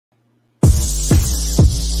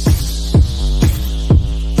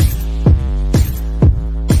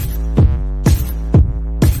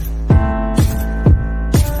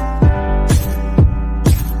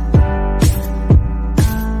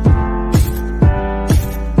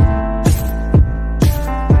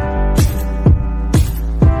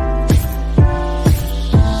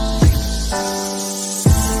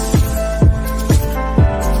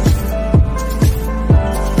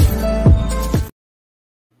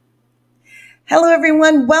Hello,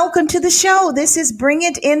 everyone. Welcome to the show. This is Bring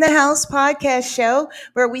It in the House podcast show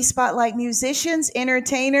where we spotlight musicians,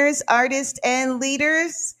 entertainers, artists, and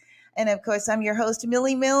leaders. And of course, I'm your host,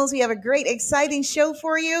 Millie Mills. We have a great, exciting show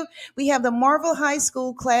for you. We have the Marvel High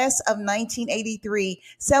School class of 1983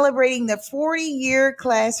 celebrating the 40-year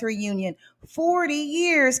class reunion. 40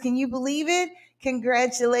 years. Can you believe it?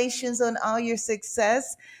 Congratulations on all your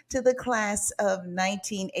success to the class of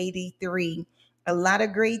 1983. A lot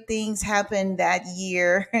of great things happened that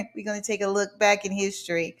year. We're going to take a look back in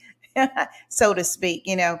history, so to speak,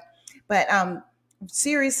 But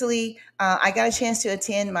seriously, I got a chance to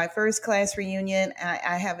attend my first class reunion.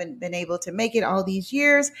 I haven't been able to make it all these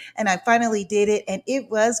years, and I finally did it, and it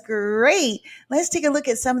was great. Let's take a look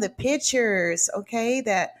at some of the pictures, okay,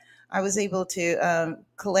 that I was able to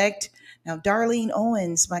collect. Now, Darlene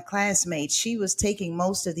Owens, my classmate, she was taking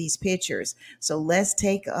most of these pictures. So let's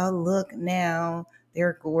take a look now.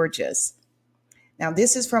 They're gorgeous. Now,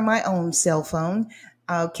 this is from my own cell phone.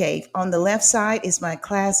 Okay, on the left side is my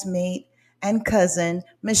classmate and cousin,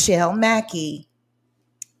 Michelle Mackey.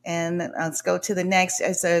 And let's go to the next.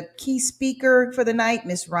 As a key speaker for the night,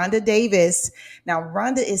 Miss Rhonda Davis. Now,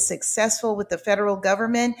 Rhonda is successful with the federal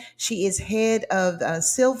government. She is head of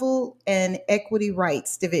Civil and Equity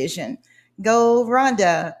Rights Division. Go,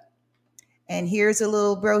 Rhonda. And here's a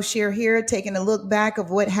little brochure here taking a look back of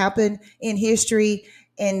what happened in history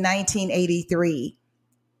in 1983.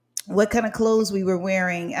 What kind of clothes we were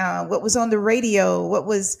wearing, what was on the radio, what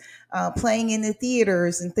was playing in the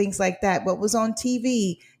theaters and things like that, what was on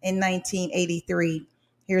TV in 1983.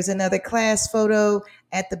 Here's another class photo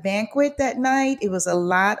at the banquet that night. It was a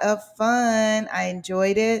lot of fun. I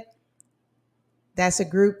enjoyed it. That's a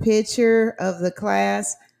group picture of the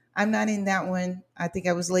class. I'm not in that one. I think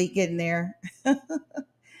I was late getting there.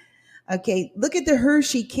 Okay, look at the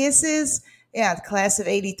Hershey Kisses. Yeah, the class of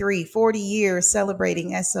 83, 40 years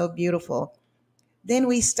celebrating. That's so beautiful. Then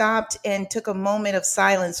we stopped and took a moment of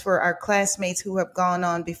silence for our classmates who have gone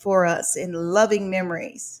on before us in loving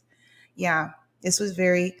memories. Yeah, this was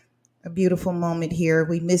a beautiful moment here.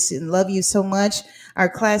 We miss and love you so much. Our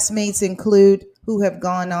classmates include who have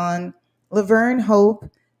gone on: Laverne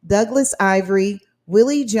Hope, Douglas Ivory,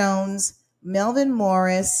 Willie Jones, Melvin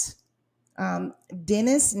Morris,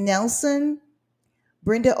 Dennis Nelson,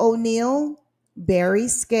 Brenda O'Neill, Barry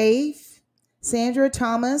Scaife, Sandra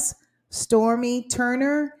Thomas, Stormy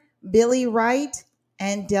Turner, Billy Wright,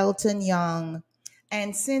 and Delton Young.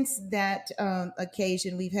 And since that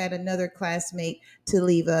occasion, we've had another classmate to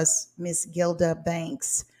leave us, Miss Gilda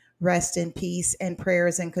Banks. Rest in peace, and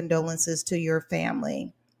prayers and condolences to your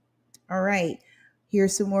family. All right.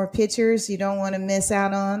 Here's some more pictures you don't want to miss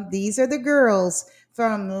out on. These are the girls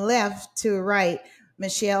from left to right.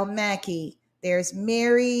 Michelle Mackey. There's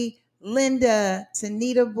Mary, Linda,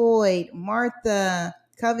 Tanita Boyd, Martha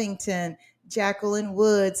Covington, Jacqueline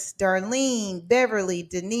Woods, Darlene, Beverly,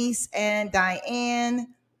 Denise, and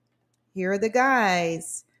Diane. Here are the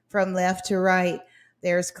guys from left to right.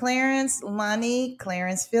 There's Clarence, Lonnie,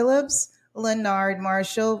 Clarence Phillips, Leonard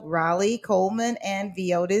Marshall, Raleigh Coleman, and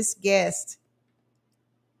Viotis Guest.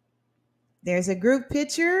 There's a group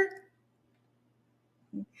picture.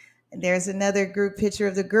 And there's another group picture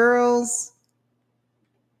of the girls.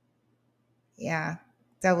 Yeah,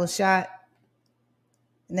 double shot.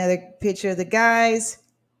 Another picture of the guys.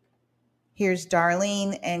 Here's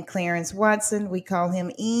Darlene and Clarence Watson. We call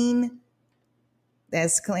him Ian.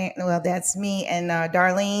 That's me and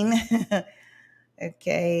Darlene.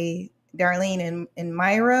 Okay, Darlene and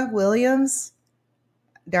Myra Williams.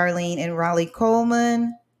 Darlene and Raleigh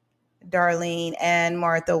Coleman. Darlene and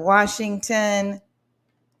Martha Washington,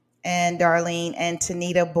 and Darlene and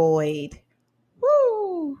Tanita Boyd.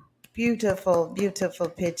 Woo! Beautiful, beautiful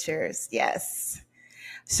pictures. Yes.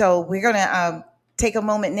 So we're going to take a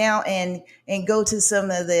moment now and go to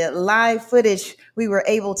some of the live footage we were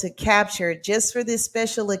able to capture just for this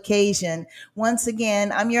special occasion. Once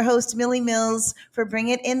again, I'm your host, Millie Mills, for Bring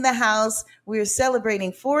It in the House. We're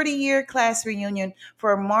celebrating 40-year class reunion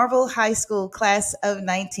for Marvel High School class of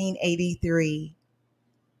 1983.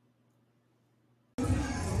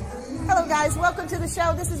 Hello, guys. Welcome to the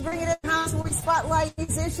show. This is Bring It in the House, where we spotlight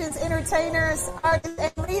musicians, entertainers, artists,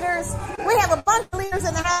 and leaders. We have a bunch of leaders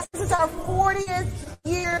in the house. This is our 40th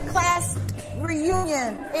year class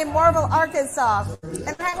reunion in Marble, Arkansas.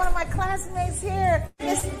 And I have one of my classmates here,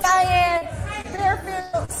 Miss Diane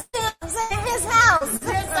Fairfield Sims in his house.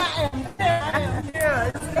 Yes, I am. Yeah,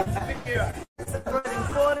 it's good to be here. It's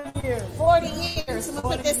 40 years. 40 years. I'm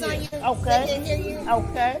going to put this on you. Okay. So they can hear you.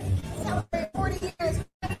 Okay. Celebrate 40 years.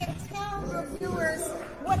 Tell the viewers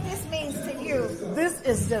what this means to you. This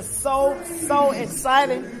is just so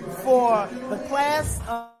excited for the class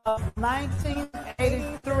of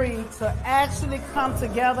 1983 to actually come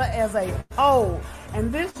together as a whole.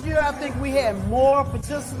 And this year, I think we had more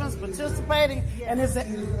participants participating, and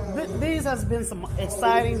these has been some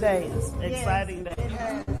exciting days. Exciting days.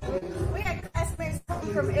 We had classmates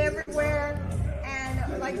from everywhere,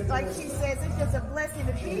 and like she says, it's just a blessing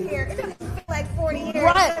to be here. It doesn't feel like 40 years.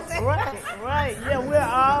 Right. Yeah, we're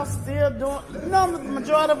all still doing. The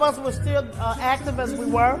majority of us were still active as we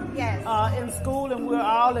were in school, and we're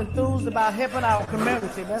all enthused about helping our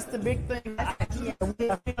community. That's the big thing. We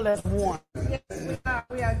feel as one. Yes,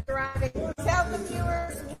 we are thriving. Tell the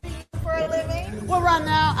viewers what you do for a living. Well, right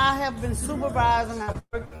now I have been supervising. I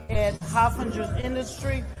work at Hoffinger's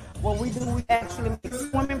Industry. What we do, we actually make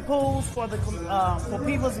swimming pools for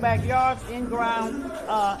people's backyards, in ground,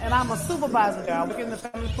 and I'm a supervisor there. I work in the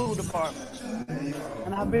family pool department,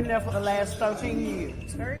 and I've been there for the last 13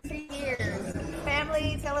 years. 13 years.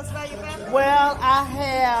 Family, tell us about your family. Well, I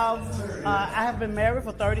have been married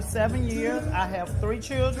for 37 years. I have 3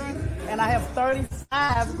 children, and I have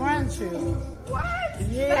 35 grandchildren. What?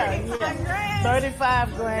 Yeah.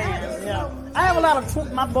 35 grands. Yeah. So I have a lot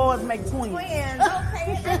of my boys make twins. Twins.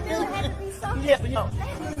 Okay, that knew it had to be something. Yeah. That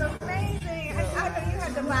is amazing. I know you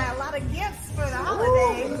had to buy a lot of gifts for the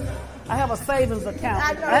holidays. I have a savings account.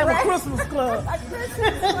 I know, I have right? a Christmas club. A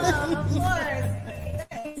Christmas club, of course.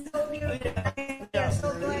 That is so beautiful. Yeah.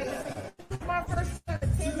 So great. My first time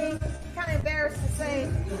attending, kind of embarrassed to say,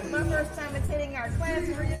 my first time attending our class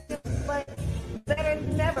reunion, but better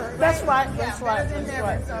than never. That's right.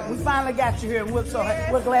 So. We finally got you here, and we're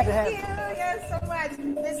glad to have you. Yes, so much.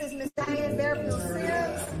 This is Miss Diane Bearfield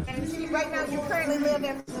Sims, and right now you currently live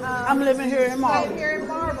in. I'm living here in Marble. Right here in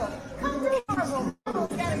Marble. Come to Marble.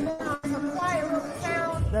 Marble's got it going on. It's a quiet little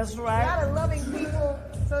town. That's right. A lot of loving people.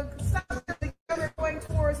 So stop together going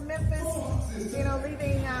towards Memphis.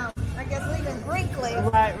 Leaving Brinkley.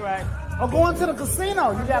 Right. Or going to the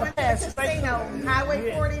casino. You got to pass straight through.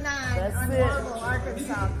 Highway 49 on Marble,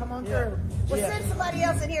 Arkansas. Come on through. We'll send somebody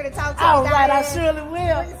else in here to talk to you. All right, I surely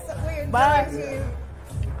will. We bye. You.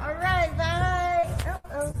 All right, bye.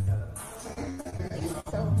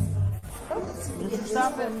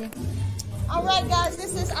 All right, guys,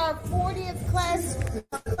 this is our 40th class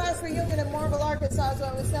reunion in Marble, Arkansas,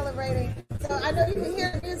 so we're celebrating. So I know you can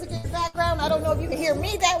hear the music in the background. I don't know if you can hear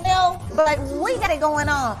me that well, but we got it going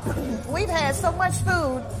on. We've had so much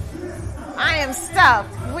food. I am stuffed.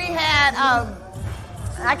 We had,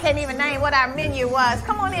 I can't even name what our menu was.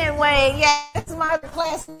 Come on in, Wayne. Yeah, this is my other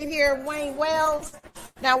classmate here, Wayne Wells.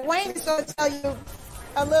 Now, Wayne is going to tell you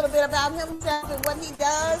a little bit about himself and what he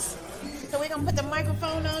does. So we're going to put the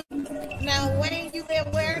microphone on. Now, Wayne, you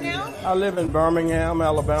live where now? I live in Birmingham,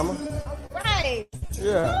 Alabama. All right.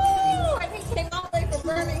 Yeah. Ooh, and he came all the way from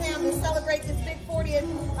Birmingham to celebrate this big 40th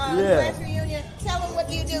class reunion. Tell him what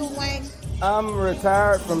you do, Wayne. I'm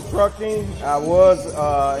retired from trucking. I was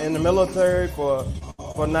in the military for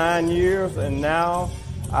 9 years, and now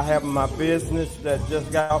I have my business that just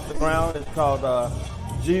got off the ground. It's called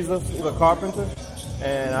Jesus the Carpenter.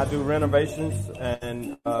 And I do renovations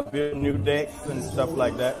and build new decks and stuff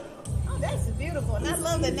like that. Oh, that's beautiful. And I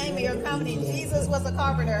love the name of your company, Jesus Was a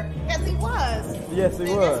Carpenter. Yes, he was. Yes, he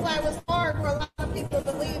was. That's why it was hard for a lot of people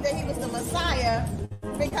to believe that he was the Messiah,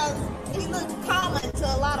 because he looked common to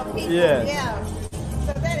a lot of people. Yes. Yeah.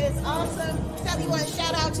 So that is awesome. Tell me what,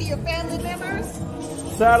 shout out to your family members.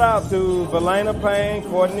 Shout out to Valena Payne,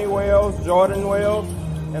 Courtney Wells, Jordan Wells,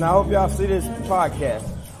 and I hope y'all see this podcast.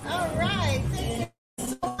 All right. Thank you.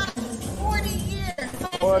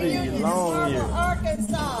 40 long years.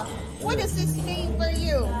 Arkansas. What does this mean for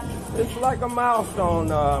you? It's like a milestone.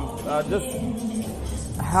 Just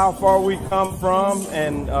how far we come from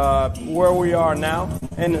and where we are now,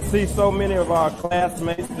 and to see so many of our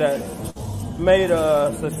classmates that made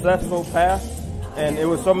a successful path, and it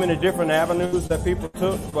was so many different avenues that people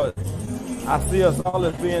took. But I see us all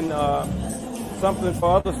as being something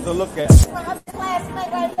for others to look at. My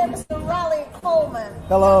classmate right there, Mr. Raleigh Coleman.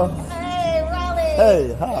 Hello. Hey, Raleigh.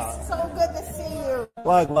 Hey, hi. It's so good to see you.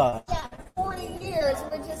 Likewise. Yeah, 40 years.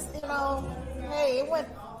 We're just, hey,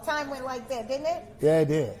 time went like that, didn't it? Yeah, it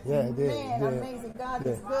did. Man, amazing. God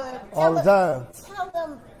is good. All the time. Tell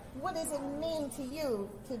them, what does it mean to you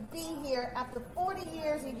to be here after 40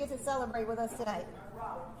 years and you get to celebrate with us tonight?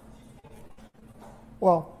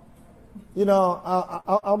 Well,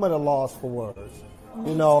 I'm at a loss for words.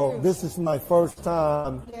 This is my first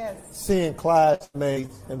time seeing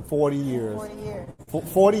classmates in 40 years.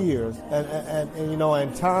 40 years.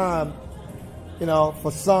 And time,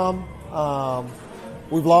 for some,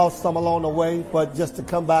 we've lost some along the way, but just to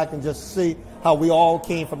come back and just see how we all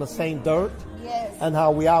came from the same dirt. Yes. And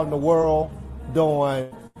how we out in the world doing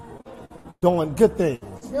good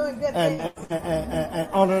things. Doing good and, things. And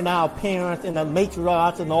honoring our parents and the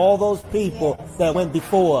matriarchs and all those people that went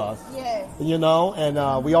before us. Yes. You know,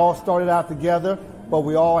 and we all started out together, but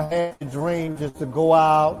we all had a dream just to go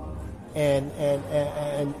out and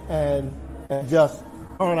just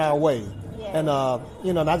earn our way. Yes. And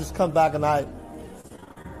you know, and I just come back and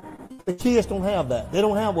the kids don't have that. They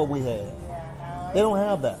don't have what we had. They don't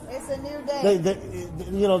have that. It's a new day.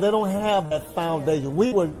 They don't have that foundation.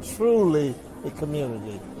 We were truly a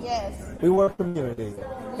community. Yes. We were a community.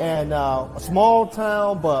 And a small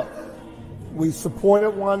town, but we supported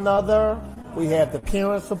one another. We had the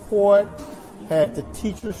parent support, had the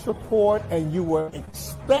teacher support, and you were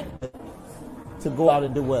expected to go out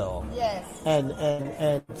and do well. Yes. And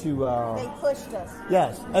to They pushed us.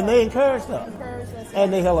 yes, and they encouraged us.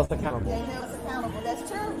 And they held us accountable. They held us accountable. That's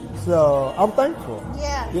true. So I'm thankful.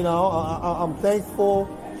 Yeah. You know, I'm thankful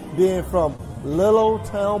being from little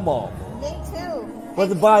town Malta. Me too. But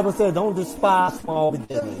the Bible said, don't despise small Do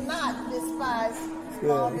beginnings. not despise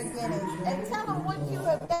small beginnings. And tell them what you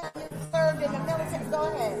have done. You served in the military. Go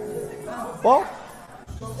ahead. Well,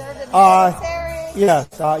 Served in the military. yes,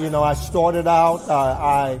 you know, I started out,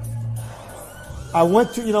 I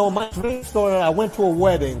went to, you know, my dream started, I went to a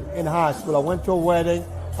wedding in high school. I went to a wedding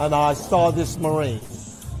and I saw this Marine.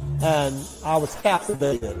 And I was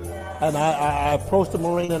captivated. And I approached the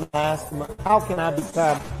Marine and I asked him, how can I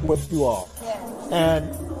become what you are? Yes.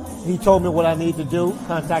 And he told me what I need to do,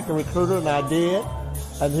 contact a recruiter, and I did.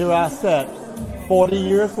 And here I sat, 40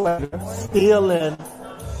 years later, still in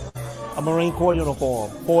a Marine Corps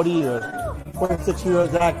uniform, 40 years, 26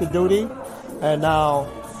 years active duty. And now,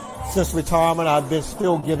 since retirement, I've been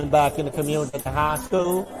still giving back in the community at the high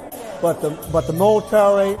school. But the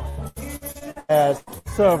military has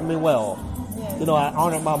served me well. Yes. You know, I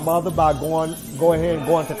honored my mother by going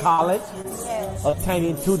to college, Yes.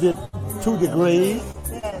 obtaining two degrees,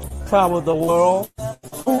 Yes. traveled the world.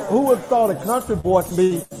 Who would have thought a country boy to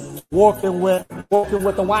be working with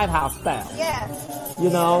the White House staff? Yes. You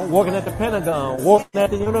know, working at the Pentagon, working at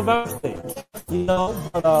the university. You know,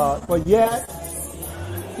 but yet,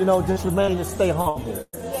 you know, just remain and stay humble.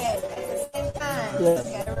 Yes. At the same time. Yes.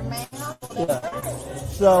 You gotta remain humble. Yeah.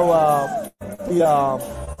 So,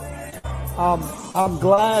 I'm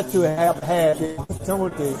glad to have had the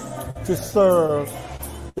opportunity to serve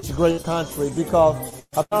this great country because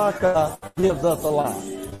America gives us a lot.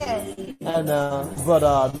 Yes. And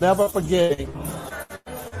but never forgetting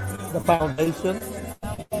the foundation,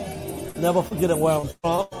 never forgetting where I'm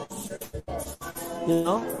from. You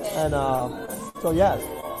know, and so yes.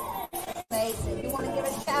 Amazing. You want to give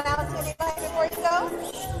a shout out to anybody before you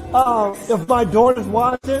go? If my daughter's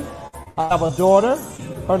watching, I have a daughter.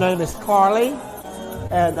 Her name is Carly,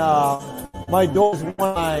 and my daughter's one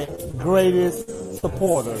of my greatest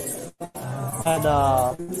supporters. And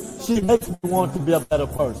she makes me want to be a better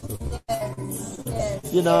person.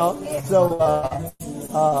 Yes. You know,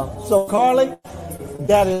 so Carly,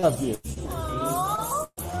 Daddy loves you.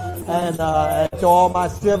 And to all my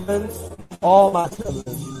siblings, you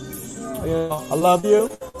know, I love you.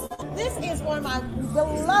 This is one of my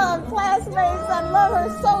beloved classmates. I love her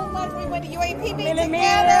so much. We went to UAPB together.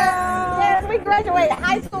 Yes, we graduated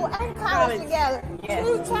high school and college together. Yes.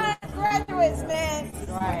 2-time graduates, man.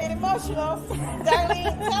 Right. I get emotional.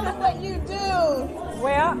 Darlene, tell them what you do.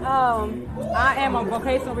 Well, I am a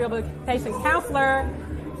vocational rehabilitation counselor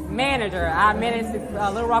manager. I manage the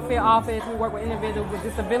Little Rock field office. We work with individuals with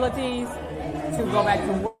disabilities to go back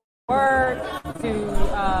to work, to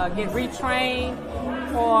get retrained,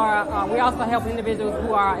 or we also help individuals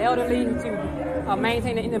who are elderly to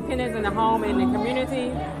maintain their independence in the home and in the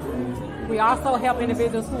community. We also help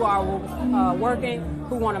individuals who are working,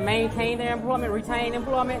 who want to maintain their employment, retain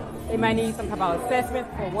employment. They may need some type of assessment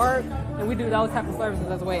for work, and we do those type of services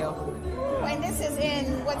as well. And this is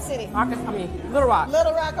in what city? Little Rock.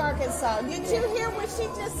 Little Rock, Arkansas. Did you hear what she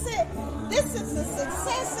just said? This is a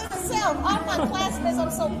success in itself. All my classmates, I'm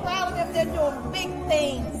so proud of them. They're doing big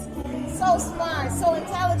things. So smart, so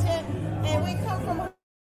intelligent, and we come from a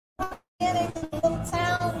little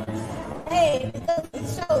town. Hey, it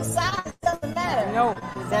shows size doesn't matter. No, it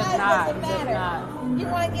does Size not. doesn't It does matter. not. You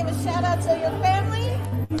want to give a shout out to your family?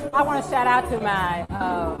 I want to shout out to my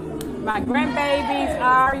grandbabies,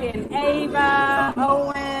 Ari and Ava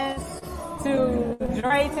Owens, to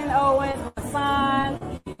Drayton Owens, my son,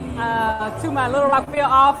 to my Little Rock field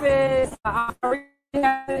office,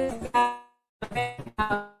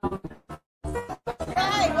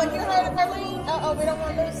 Right, well, you heard of Darlene. We don't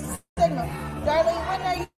want to lose the signal. Darlene, when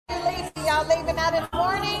are you leaving? Y'all leaving out in the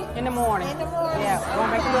morning? in the morning. In the morning. Yeah,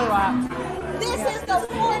 going back to Little Rock. This is the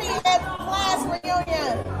 40th class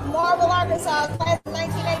reunion. Marble, Arkansas, class of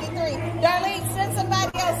 1983. Darlene, send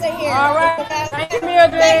somebody else in here. All right. Thank you,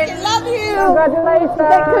 Mildred. Thank you. Love you. Congratulations.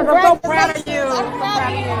 I'm so proud of you. I'm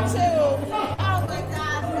proud of you, too. Oh, my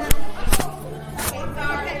God.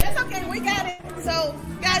 Okay, that's okay. We got it. So,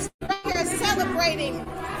 guys, we're here celebrating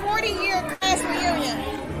 40-year class reunion.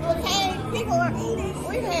 Okay? People are eating.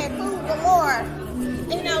 We've had food galore.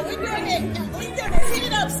 You know, we're doing it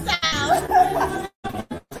sit-up style.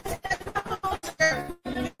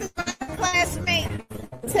 This is my classmate,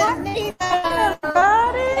 Tanita. Hi,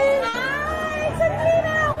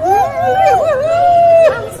 Tanita.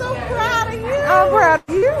 I'm so proud of you. I'm proud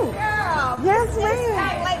of you. Girl. Yes, This is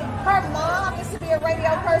ma'am. like her mom used to be a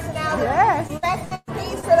radio personality. Yes. Rest in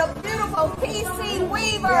peace to the beautiful PC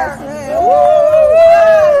Weaver. Yes, ma'am.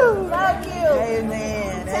 Woo! Love you.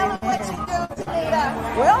 Amen. Tell them what you do, Tanita.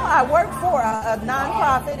 Well, I work for a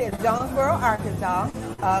nonprofit in Jonesboro, Arkansas,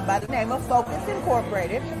 by the name of Focus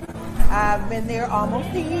Incorporated. I've been there almost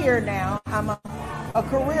a year now. I'm a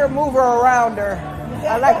career mover arounder.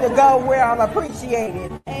 I like to go where I'm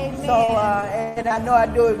appreciated. Amen. So, and I know I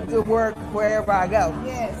do good work wherever I go.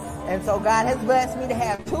 Yes. And so God has blessed me to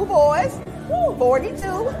have two boys,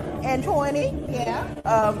 42 and 20. Yeah.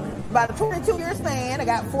 About a 22-year span. I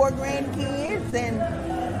got 4 grandkids, and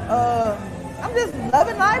I'm just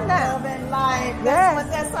loving life now. Loving life. Yes. That's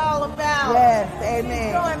what that's all about. Yes, She's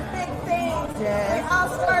amen. doing big things. Yes. We all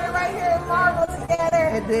started right here in Marble together.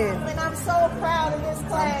 It did. And I'm so proud of this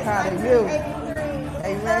class. proud of you.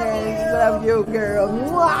 1983. Amen. Love you, girl.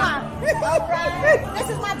 Mwah. All right. This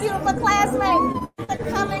is my beautiful classmate.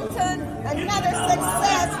 Coming to another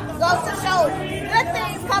success. Goes to show good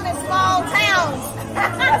things come in small towns.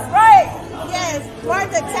 That's right. Yes.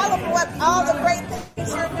 Martha, tell them what all the great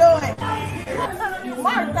things you're doing.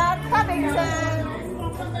 Martha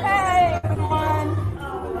Covington. Hey everyone,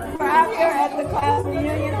 we're out here at the class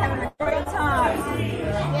reunion having a great time.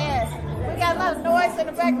 Yes, we got a lot of noise in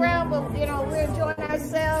the background, but you know we're enjoying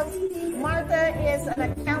ourselves. Martha is an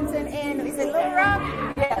accountant in Little Rock.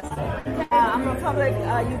 Yes, I'm a public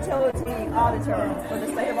utility auditor for the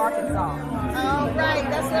state of Arkansas. All right,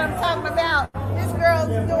 that's what I'm talking about. This girl's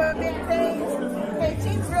doing big things, and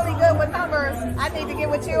she's really good with numbers. I need to get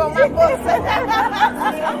with you on my books.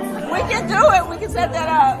 We can do it. We can set that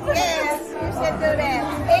up. Yes, you should do that.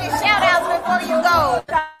 Any shout outs before you go?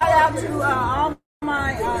 Shout out to all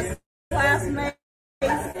my classmates.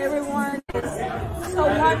 Everyone is so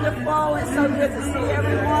wonderful and so good to see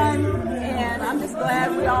everyone. And I'm just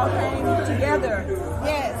glad we all came together.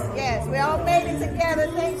 Yes, we all made it together.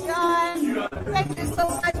 Thank God. Thank you so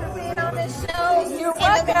much for being on this show. You're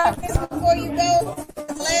And welcome. before you go,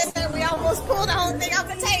 last time we almost pulled the whole thing off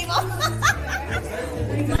the table.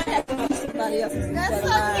 We might have to use somebody else's. That's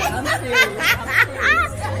okay. I'm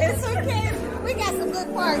serious. It's okay. We got some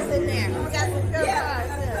good parts in there. We got some good parts.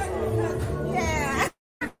 Yeah.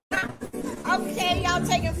 Okay, y'all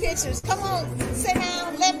taking pictures. Come on, sit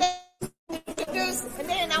down, let me introduce, and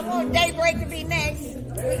then I want Daybreak to be next.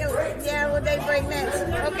 We'll Daybreak next.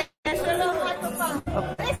 Okay, that's your little microphone.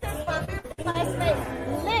 This is my beautiful classmate,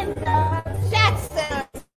 Linda Jackson.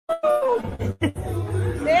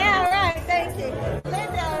 Yeah, all right, thank you.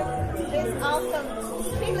 Linda is awesome.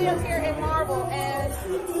 She lives here in Marble, and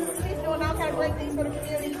she's doing all kinds of great things for the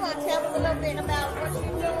community. You want to tell us a little bit about what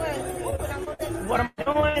she's doing? What I'm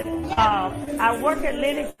doing, I work at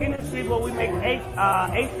Lennox Industries where we make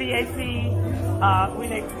HVAC, we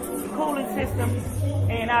make cooling systems,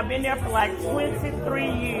 and I've been there for like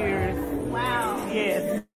 23 years. Wow.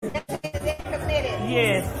 Yes. They're committed.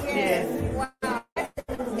 Yes. Wow.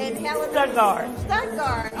 And Helen. Stuttgart.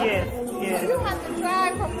 Okay. Yes. So you have to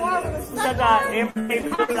drive from Marble to Stuttgart Stuttgart. every day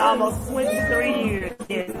for almost 23 years.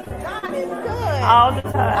 Yes. God is good. All the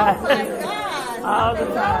time. Oh my God. All the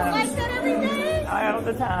Y'all time. like that every day? All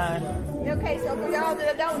the time. Okay, so for y'all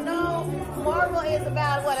that don't know, Marble is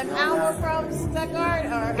about, an hour from Stuttgart or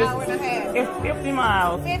an hour and a half? It's 50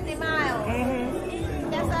 miles. 50 miles. Mm-hmm.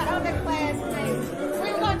 That's our other classmates.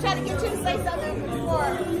 We were going to try to get you to say something before.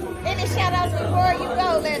 Any shout outs before you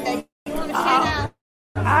go, Linda? You want to shout out?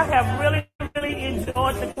 I have really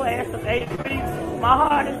enjoyed the class of 83. My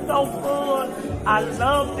heart is so full. I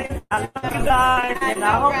love this. I love you guys. And I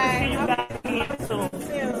hope to see you guys again soon.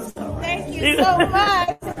 Thank you so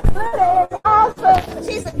much. Linda is awesome.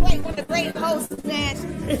 She's one of the great hosts, man.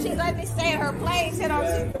 She let me stay in her place. You know,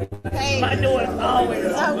 hey. My door is always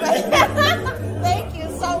open. Thank you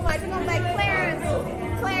so much. We're going to make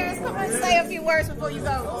Clarence, come on, say a few words before you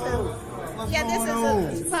go. Yeah, this is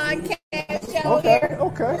a podcast show. show here.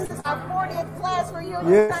 Okay. This is our 40th class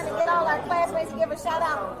reunion. Yeah. Trying to get all our classmates to give a shout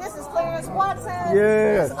out. This is Clarence Watson.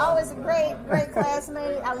 Yes. He's always a great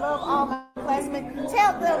classmate. I love all my classmates.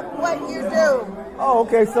 Tell them what you do. Oh,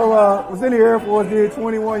 okay. So was in the Air Force, did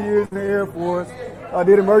 21 years in the Air Force.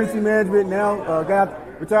 Did emergency management. Now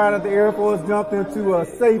got retired at the Air Force, jumped into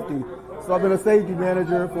safety. So I've been a safety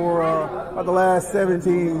manager for about the last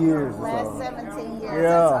 17 years. Last 17 years.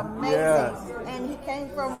 Yeah. That's amazing. Yes. And he came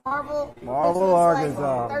from Marble,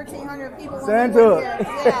 Arkansas. Like 1,300 people. Santa.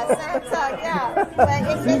 Yeah, Santa. Yeah.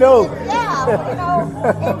 But You know. Yeah. You know,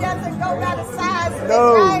 it doesn't go by the size.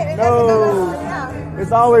 No, right? It doesn't go by,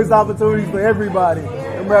 It's always opportunities for everybody.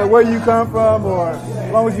 No matter where you come from, or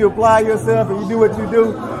as long as you apply yourself and you do what you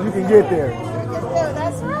do, you can get there.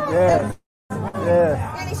 That's right. Yeah.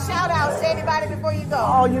 Yeah. Any shout outs to anybody before you go?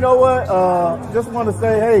 Oh, you know what? Just want to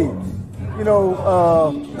say, hey, you know,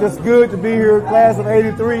 just good to be here, class of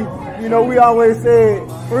 83. You know, we always said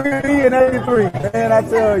 3 and 83. Man, I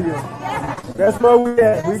tell you, that's where we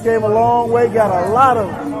at. We came a long way, got a lot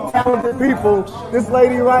of talented people. This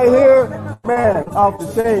lady right here, man, off the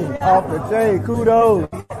chain. Kudos.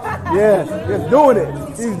 Yes, just doing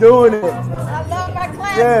it. She's doing it. I love my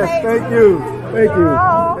class. Yes, thank you. Thank you.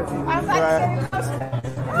 I'm like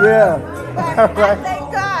Yeah. But All right. I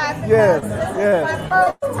thank God. Yes, This yes. is my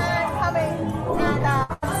first time coming, and I'm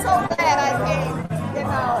so glad I came. You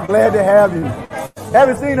know. Glad to have you.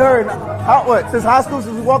 Haven't seen her in since high school,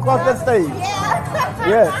 since we walked off that stage. Yeah.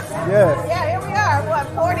 Yes. Yeah, here we are. What,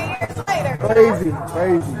 40 years later? Crazy.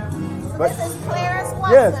 But This is Clarence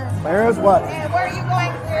Watson. yes, Clarence Watson. And where are you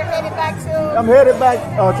going? You're headed back to I'm headed back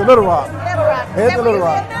to Little Rock. Little Rock. Head to Little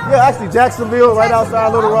Rock. Yeah, actually Jacksonville, right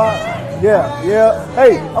outside Little Rock. Yeah.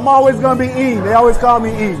 Hey, I'm always gonna be E. They always call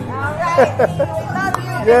me E. All right. We love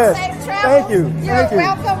you. Yes. Safe travels. Thank you. You're Thank you.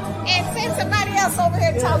 welcome. And send somebody else over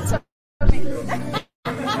here to talk to me.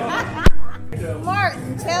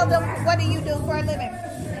 Martin, tell them, what do you do for a living?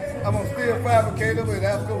 I'm a steel fabricator with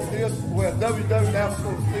Asco Steel, WW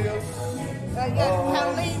Asco Steel. You kind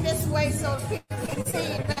of lean this way so people can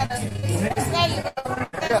see you better. There you go.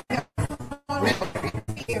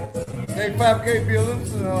 They fabricate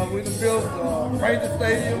buildings. We done built Ranger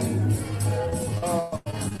Stadium,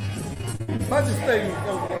 bunch of stadiums.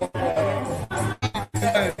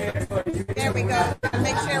 There we go.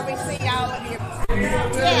 Make sure we see all of you.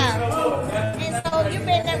 Yeah. And so you've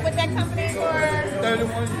been there with that company for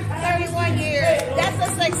 31 years. That's a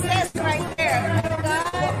success right there.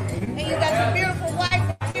 God. And you got your beautiful wife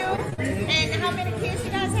with you. And how many kids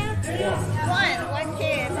you guys have? One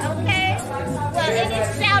kid. Okay. Well, any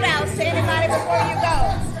shout outs to anybody before you go?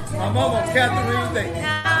 My mama, Catherine Day.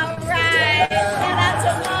 All right. Shout out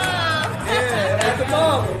to Mom. Yeah, and to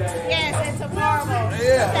Marvel. Yes, and to Marvel.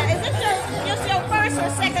 Yeah. Is this your first or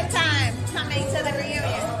second time coming to the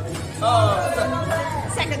reunion?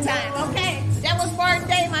 Second time, okay. That was Martin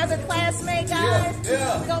Day, my other classmate, guys.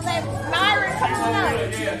 Yeah. We're gonna let Myron come on up.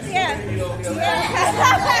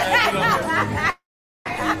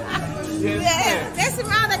 Yeah. This is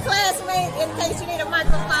my other classmate, in case you need a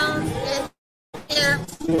microphone. Here.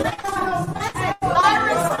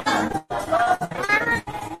 Myron,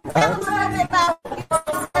 tell us a little bit about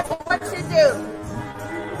what you do.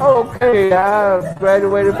 Okay, I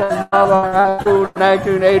graduated from Marlboro High School in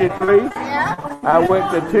 1983. Yeah. I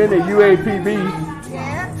went to attend the UAPB,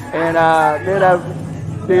 Yeah. and then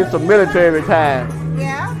I did some military time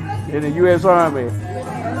Yeah. in the U.S. Army.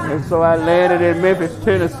 And so I landed in Memphis,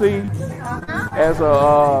 Tennessee as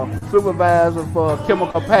a supervisor for a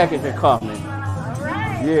chemical packaging company. All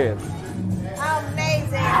right. Yes.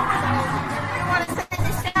 Amazing. You want to send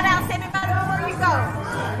any shout outs to anybody before you go?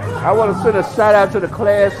 I want to send a shout out to the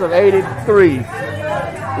class of 83.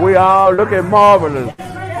 We all looking marvelous. And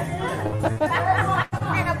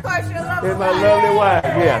of course, your lovely And my lovely wife,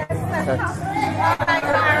 yeah.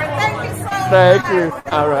 Thank you so much. Thank you.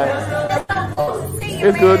 All right.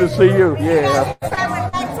 It's good to see you. Yeah. Traveling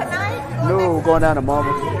back tonight? No, we're going down to Mama.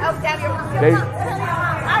 Oh, down your They- mom.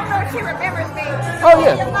 I don't know if she remembers me. Oh,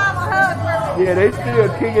 yeah. Your mama hug for me. Yeah, they still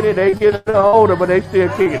kicking it. They getting older, but they still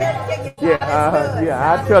kicking it. Yeah,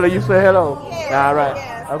 yeah. I tell her you say hello. Yes, All right.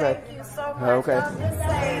 yes. Okay. Thank you so much. Okay. I'm just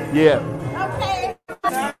saying. Yeah. Okay.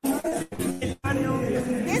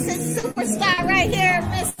 This is superstar right here,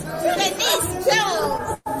 Miss Denise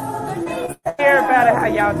Jones. Everybody, how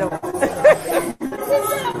y'all doing? She's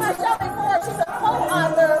been on my show before. She's a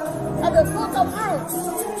co-author of the Book of Roots.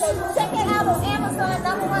 So check it out on Amazon,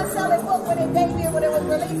 #1 selling book when it debuted, when it was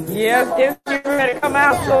released. Yes, it's getting ready to come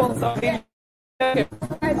out soon, so be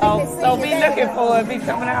So be looking for it. Be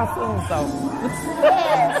coming out soon. So.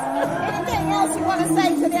 Yes. Anything else you want to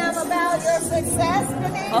say to them about your success,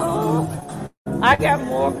 Denise? I got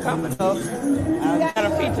more coming up. I got a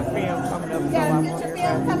feature film coming up. You got a feature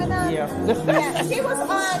film coming up? Yeah. She was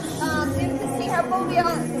on, you can see her movie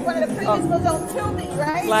on, one of the previous was on Tubi,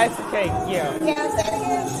 right? Slice of Cake, yeah. Yeah, say it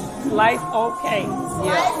again. Slice of Cake,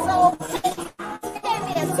 yeah. Slice of Cake. She gave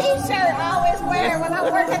me a t-shirt I always wear when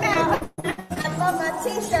I'm working out. I love my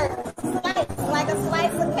t-shirt. Slice, like a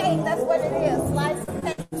slice of cake. That's what it is, slice of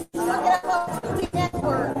cake. Look it up on Tubi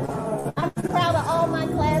Network. I'm proud of all my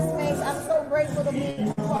classmates. I'm so grateful to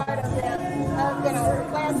be part of them.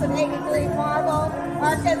 Class of 83, Marble,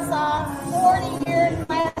 Arkansas, 40-year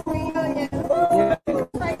class reunion.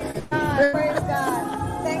 Praise God, praise God.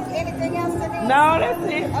 Thank you. Anything else, Denise? No, that's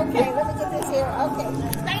it. Okay, let me get this here. Okay.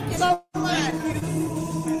 Thank you so much.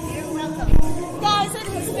 You're welcome. Guys, it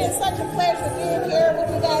has been such a pleasure being here with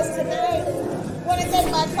you guys tonight. I want to thank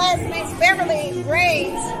my classmates, Beverly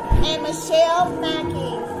Graves and Michelle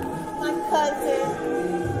Mackey, my cousin.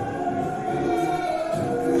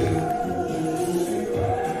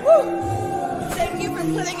 Thank you for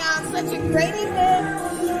putting on such a great event.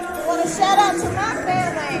 I want to shout out to my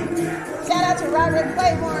family. Shout out to Robert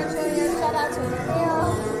Claymore Jr. Shout out to Emil,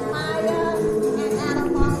 Maya, and Adam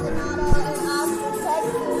Maldonado in Austin,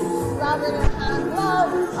 Texas. Robert and Han Blow.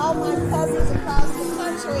 All my cousins across the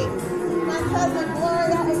country. My cousin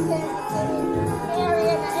Gloria in Kansas City. Mary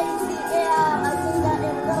in the ATL. Anita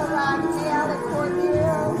in Little Rock. Dale in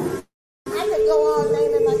Cordero. I could go on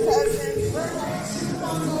naming my cousins.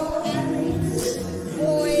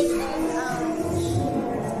 Boyd and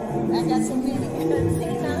I got so many.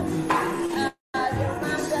 Tina,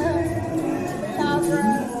 Yolanda, Barbara.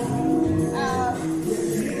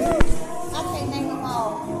 I can't name them all,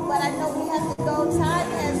 but I know we have to go. Time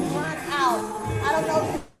has run out. I don't know if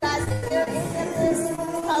you guys can hear any of this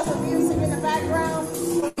because of music in the background.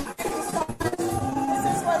 Thank you so much. This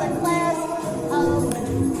is for the class of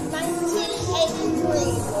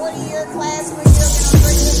 1983, 40-year class.